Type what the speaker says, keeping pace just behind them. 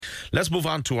Let's move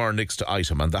on to our next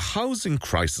item. And the housing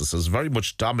crisis has very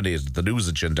much dominated the news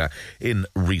agenda in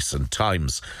recent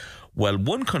times. Well,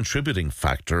 one contributing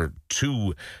factor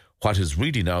to what is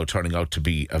really now turning out to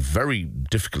be a very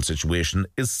difficult situation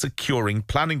is securing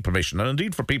planning permission. And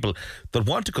indeed, for people that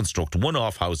want to construct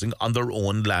one-off housing on their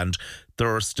own land,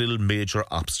 there are still major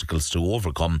obstacles to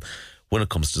overcome when it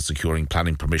comes to securing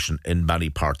planning permission in many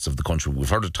parts of the country. We've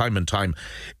heard it time and time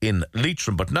in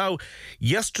Leitrim. But now,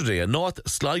 yesterday, a North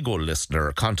Sligo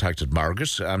listener contacted Margaret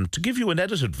to give you an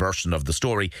edited version of the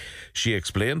story. She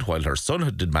explained while her son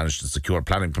did manage to secure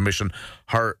planning permission,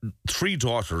 her 3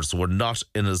 daughters were not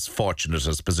in as fortunate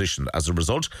a position. As a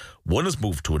result, one has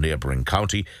moved to a neighbouring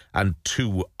county and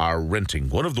 2 are renting.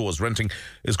 One of those renting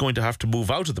is going to have to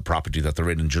move out of the property that they're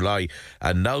in July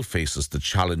and now faces the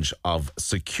challenge of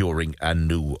securing a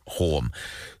new home.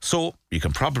 So you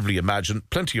can probably imagine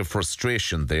plenty of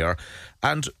frustration there,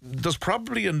 and there's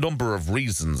probably a number of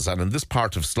reasons. And in this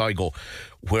part of Sligo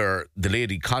where the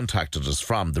lady contacted us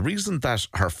from, the reason that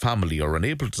her family are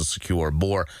unable to secure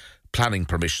more planning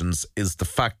permissions is the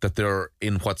fact that they're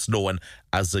in what's known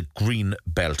as a green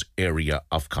belt area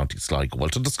of County Sligo. Well,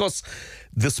 to discuss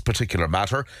this particular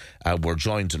matter, we're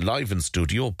joined live in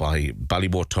studio by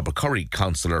Ballymote Tubbercurry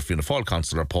councillor, Fianna Fáil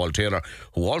councillor Paul Taylor,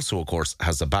 who also, of course,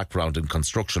 has a background in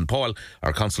construction. Paul,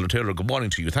 our councillor Taylor, good morning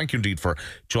to you. Thank you indeed for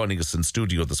joining us in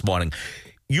studio this morning.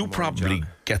 You probably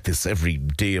get this every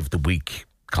day of the week,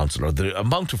 councillor, the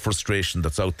amount of frustration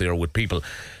that's out there with people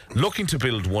looking to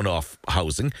build one-off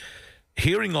housing,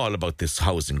 hearing all about this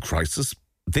housing crisis.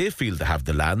 They feel they have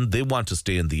the land, they want to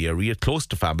stay in the area, close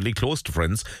to family, close to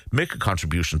friends, make a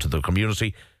contribution to their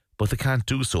community, but they can't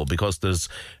do so because there's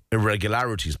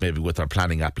irregularities maybe with their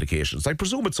planning applications. I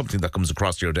presume it's something that comes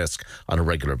across your desk on a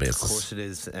regular basis. Of course it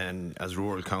is, and as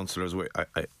rural councillors,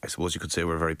 I suppose you could say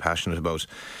we're very passionate about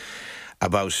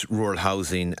rural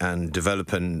housing and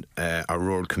developing our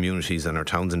rural communities and our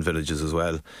towns and villages as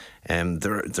well.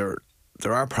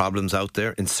 There are problems out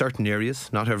there in certain areas,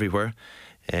 not everywhere.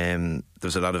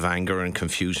 There's a lot of anger and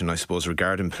confusion, I suppose,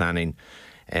 regarding planning.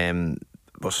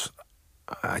 But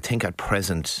I think at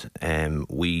present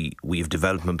we have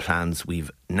development plans,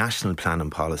 we've national planning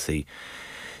policy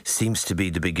seems to be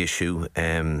the big issue.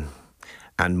 And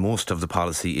most of the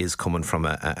policy is coming from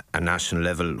a national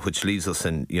level, which leaves us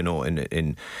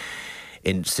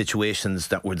in situations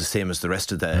that were the same as the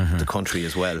rest of the country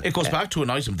as well. It goes back to an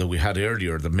item that we had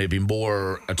earlier, that maybe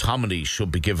more autonomy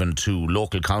should be given to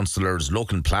local councillors,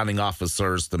 local planning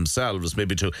officers themselves,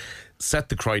 maybe to set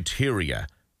the criteria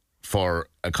for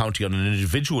a county on an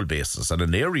individual basis and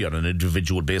an area on an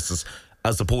individual basis,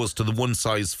 as opposed to the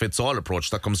one-size-fits-all approach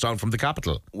that comes down from the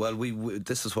capital. Well,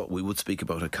 this is what we would speak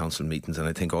about at council meetings, and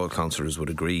I think all councillors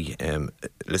would agree.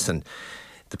 Listen,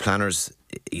 the planners,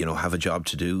 have a job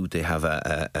to do. They have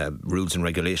rules and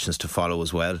regulations to follow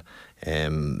as well.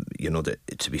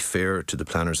 To be fair to the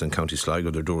planners in County Sligo,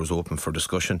 their doors open for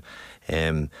discussion.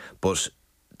 But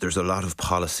there's a lot of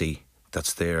policy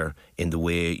that's there in the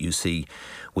way you see.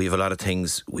 We have a lot of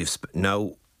things.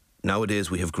 Nowadays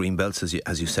we have green belts,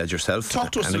 as you said yourself.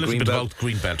 Talk to us a little bit about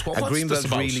green belt. A green belt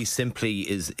really simply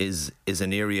is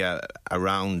an area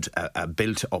around a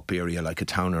built-up area like a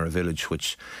town or a village,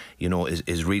 which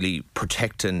is really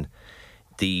protecting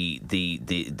the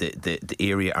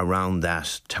area around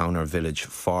that town or village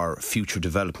for future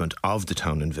development of the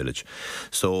town and village.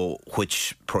 So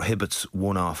which prohibits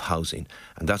one-off housing,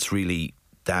 and that's really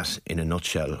that in a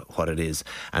nutshell what it is.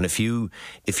 And if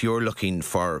you're looking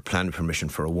for planning permission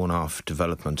for a one-off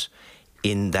development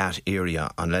in that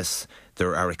area, unless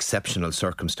there are exceptional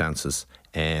circumstances,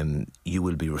 you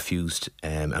will be refused,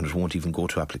 and it won't even go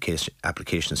to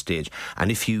application stage.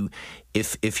 And if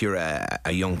you're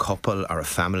a young couple or a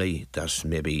family that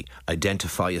maybe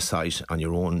identify a site on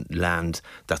your own land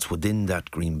that's within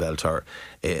that green belt, or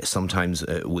sometimes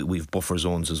we've buffer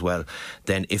zones as well,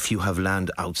 then if you have land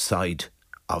outside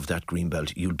of that green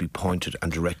belt, you'll be pointed and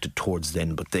directed towards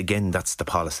then. But again, that's the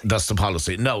policy. That's the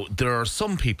policy. Now, there are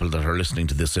some people that are listening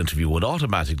to this interview would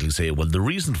automatically say, well, the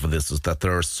reason for this is that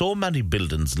there are so many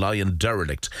buildings lying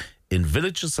derelict in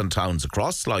villages and towns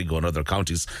across Sligo and other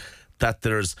counties that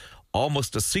there's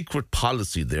almost a secret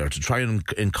policy there to try and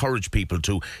encourage people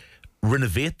to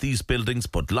renovate these buildings,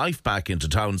 put life back into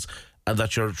towns, and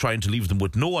that you're trying to leave them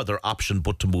with no other option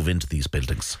but to move into these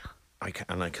buildings. I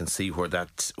can see where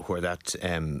that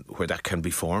can be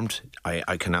formed.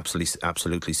 I can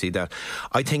absolutely see that.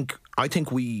 I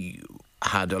think we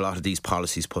had a lot of these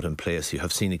policies put in place. You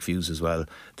have scenic views as well.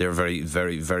 They're very,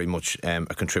 very, very much a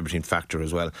contributing factor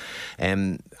as well.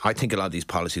 I think a lot of these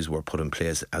policies were put in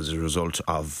place as a result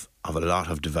of a lot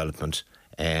of development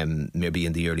maybe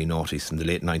in the early noughties, in the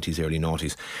late 90s, early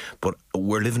noughties. But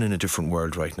we're living in a different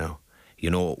world right now. You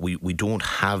know, we don't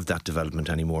have that development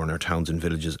anymore in our towns and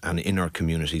villages and in our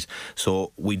communities.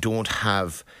 So we don't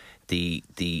have the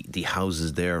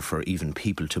houses there for even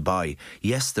people to buy.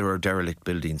 Yes, there are derelict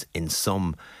buildings in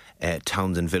some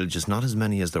towns and villages, not as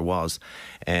many as there was.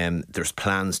 There's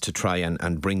plans to try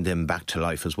and bring them back to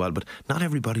life as well, but not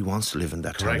everybody wants to live in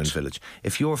that town and village.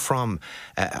 If you're from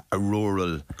a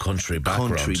rural country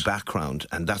background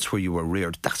and that's where you were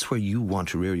reared, that's where you want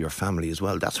to rear your family as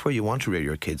well. That's where you want to rear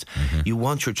your kids. You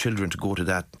want your children to go to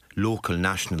that local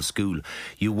national school.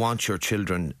 You want your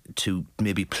children to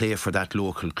maybe play for that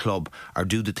local club or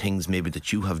do the things maybe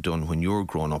that you have done when you're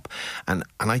growing up. And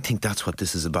I think that's what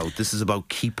this is about. This is about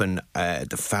keeping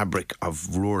the fabric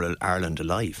of rural Ireland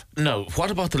alive. Now, what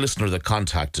about the listener that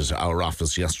contacted our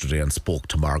office yesterday and spoke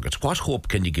to Margaret? What hope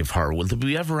can you give her? Will there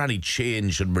be ever any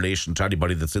change in relation to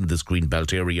anybody that's in this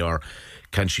Greenbelt area, or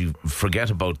can she forget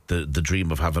about the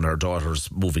dream of having her daughters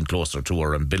moving closer to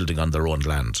her and building on their own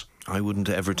land? I wouldn't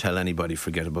ever tell anybody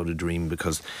forget about a dream,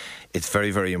 because it's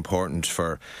very, very important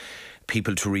for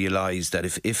people to realise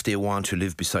that if they want to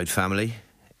live beside family,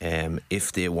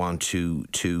 if they want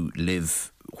to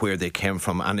live where they came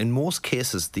from, and in most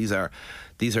cases these are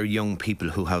young people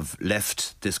who have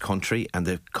left this country and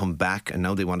they've come back and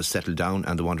now they want to settle down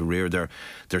and they want to rear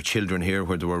their children here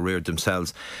where they were reared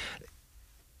themselves.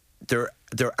 There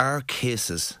are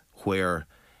cases where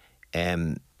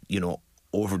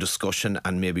over discussion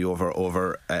and maybe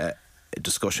over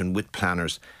discussion with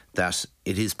planners, that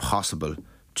it is possible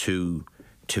to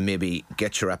maybe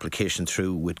get your application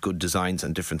through with good designs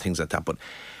and different things like that.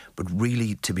 But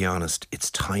really, to be honest, it's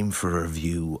time for a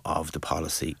review of the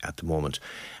policy at the moment.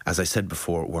 As I said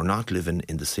before, we're not living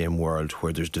in the same world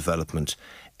where there's development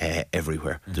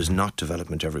everywhere. There's not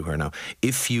development everywhere now.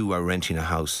 If you are renting a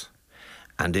house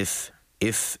and if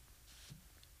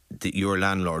your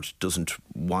landlord doesn't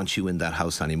want you in that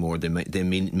house anymore, they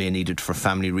may need it for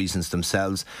family reasons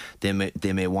themselves, they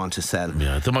may want to sell.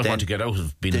 Yeah, they might want to get out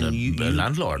of being a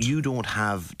landlord. You don't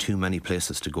have too many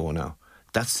places to go now.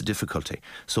 That's the difficulty.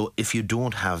 So if you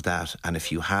don't have that, and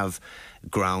if you have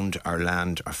ground or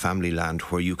land or family land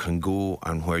where you can go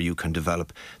and where you can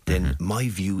develop, then my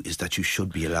view is that you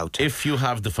should be allowed to. If you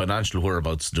have the financial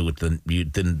whereabouts to do it,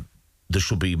 then there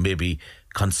should be maybe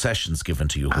concessions given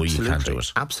to you where you can do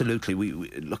it. Absolutely. We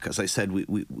look, as I said,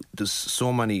 we there's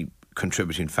so many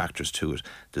contributing factors to it.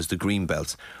 There's the green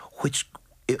belts, which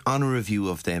on a review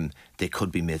of them, they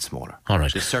could be made smaller. All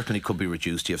right. They certainly could be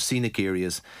reduced. You have scenic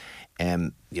areas,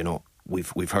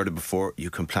 we've heard it before. You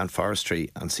can plant forestry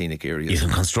on scenic areas. You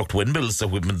can construct windmills that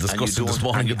we've been discussing this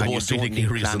morning in the most scenic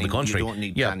areas in the country. You don't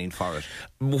need planning for it.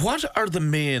 What are the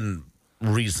main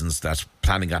reasons that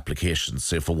planning applications,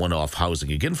 say for one-off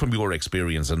housing, again from your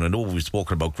experience, and I know we've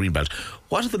spoken about Greenbelt,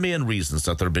 what are the main reasons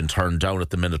that they're being turned down at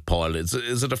the minute, Paul? Is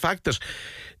it a fact that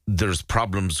there's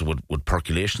problems with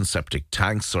percolation septic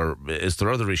tanks, or is there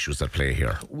other issues that play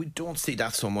here? We don't see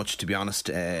that so much, to be honest,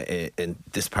 in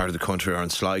this part of the country or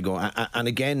in Sligo. And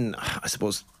again, I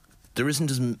suppose there isn't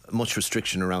as much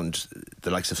restriction around the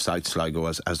likes of South Sligo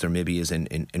as there maybe is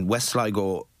in West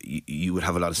Sligo. You would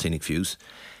have a lot of scenic views.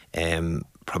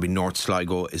 Probably North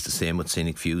Sligo is the same with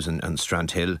scenic views and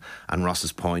Strandhill and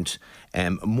Ross's Point.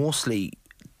 Mostly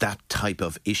that type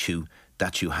of issue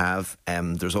that you have.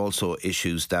 There's also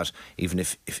issues that even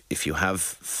if you have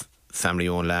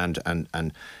family-owned land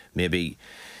and maybe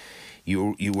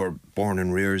you were born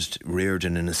and reared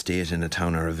in an estate in a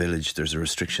town or a village, there's a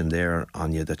restriction there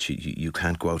on you that you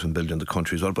can't go out and build in the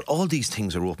country as well. But all these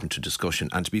things are open to discussion,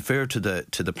 and to be fair to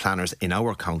the planners in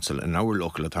our council and our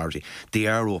local authority, they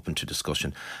are open to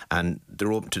discussion, and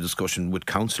they're open to discussion with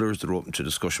councillors, they're open to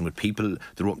discussion with people,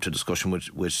 they're open to discussion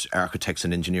with architects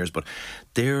and engineers, but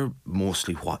they're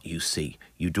mostly what you see.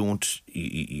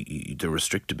 They're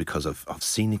restricted because of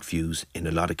scenic views in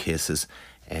a lot of cases.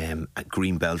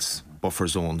 Green belts, buffer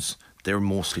zones, they're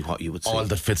mostly what you would see. All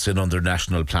that fits in under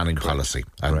national planning policy.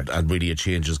 And really a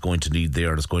change is going to need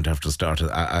there, and it's going to have to start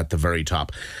at the very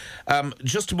top.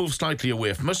 Just to move slightly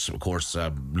away from it, of course,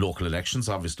 local elections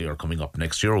obviously are coming up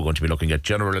next year. We're going to be looking at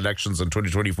general elections in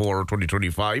 2024 or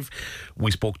 2025.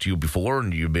 We spoke to you before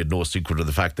and you made no secret of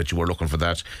the fact that you were looking for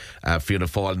that Fianna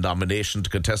Fáil nomination to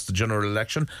contest the general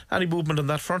election. Any movement on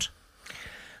that front?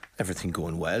 Everything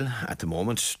going well at the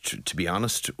moment. To be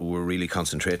honest, we're really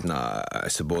concentrating, I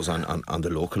suppose, on the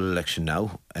local election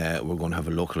now. We're going to have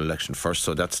a local election first,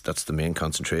 so that's the main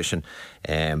concentration.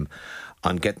 On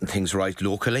getting things right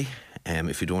locally.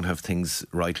 If you don't have things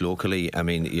right locally, I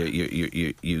mean,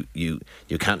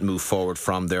 you can't move forward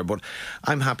from there. But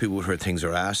I'm happy with where things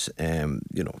are at.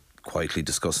 quietly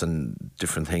discussing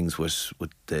different things with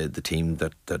the team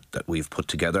that we've put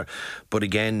together. But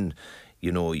again,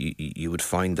 you would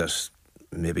find that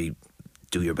maybe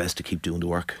do your best to keep doing the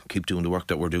work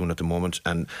that we're doing at the moment.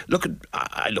 And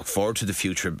I look forward to the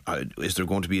future. Is there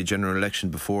going to be a general election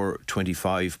before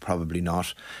 25? Probably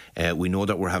not. We know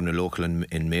that we're having a local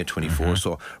in May 24.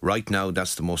 So right now,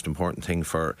 that's the most important thing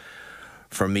for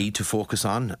me to focus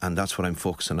on, and that's what I'm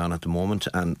focusing on at the moment.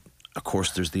 And of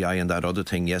course, there's the eye and that other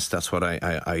thing. Yes, that's what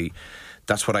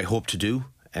that's what I hope to do.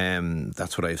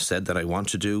 That's what I've said that I want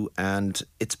to do, and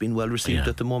it's been well received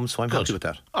at the moment, so I'm happy with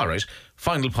that. All right.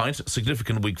 Final point,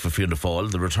 significant week for Fianna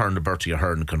Fáil, the return of Bertie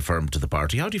Ahern confirmed to the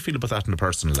party. How do you feel about that on a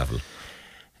personal level?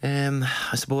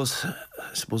 I suppose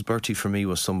Bertie for me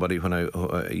was somebody when I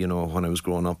was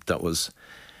growing up that was,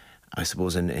 I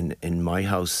suppose, in my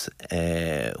house,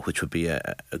 which would be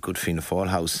a good Fianna Fáil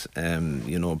house.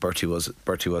 Bertie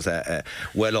was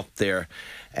well up there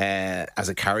as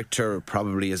a character,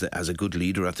 probably as a good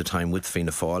leader at the time with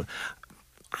Fianna Fáil.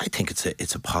 I think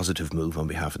it's a positive move on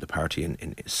behalf of the party,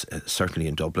 certainly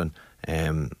in Dublin.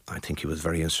 I think he was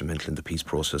very instrumental in the peace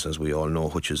process, as we all know,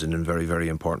 which is a very, very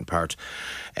important part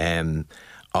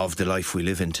of the life we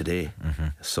live in today.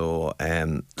 So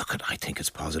I think it's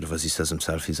positive. As he says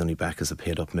himself, he's only back as a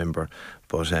paid up member,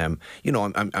 but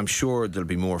I'm sure there'll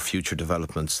be more future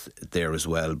developments there as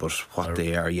well, but what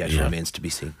they are yet remains to be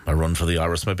seen. A run for the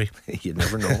Iris maybe? You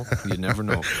never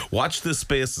know. Watch this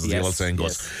space, as the old saying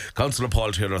goes. Councillor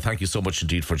Paul Taylor, thank you so much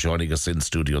indeed for joining us in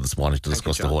studio this morning to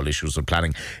discuss the whole issues of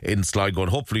planning in Sligo, and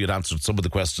hopefully it answered some of the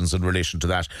questions in relation to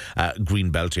that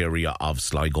green belt area of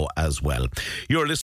Sligo as well. You're listening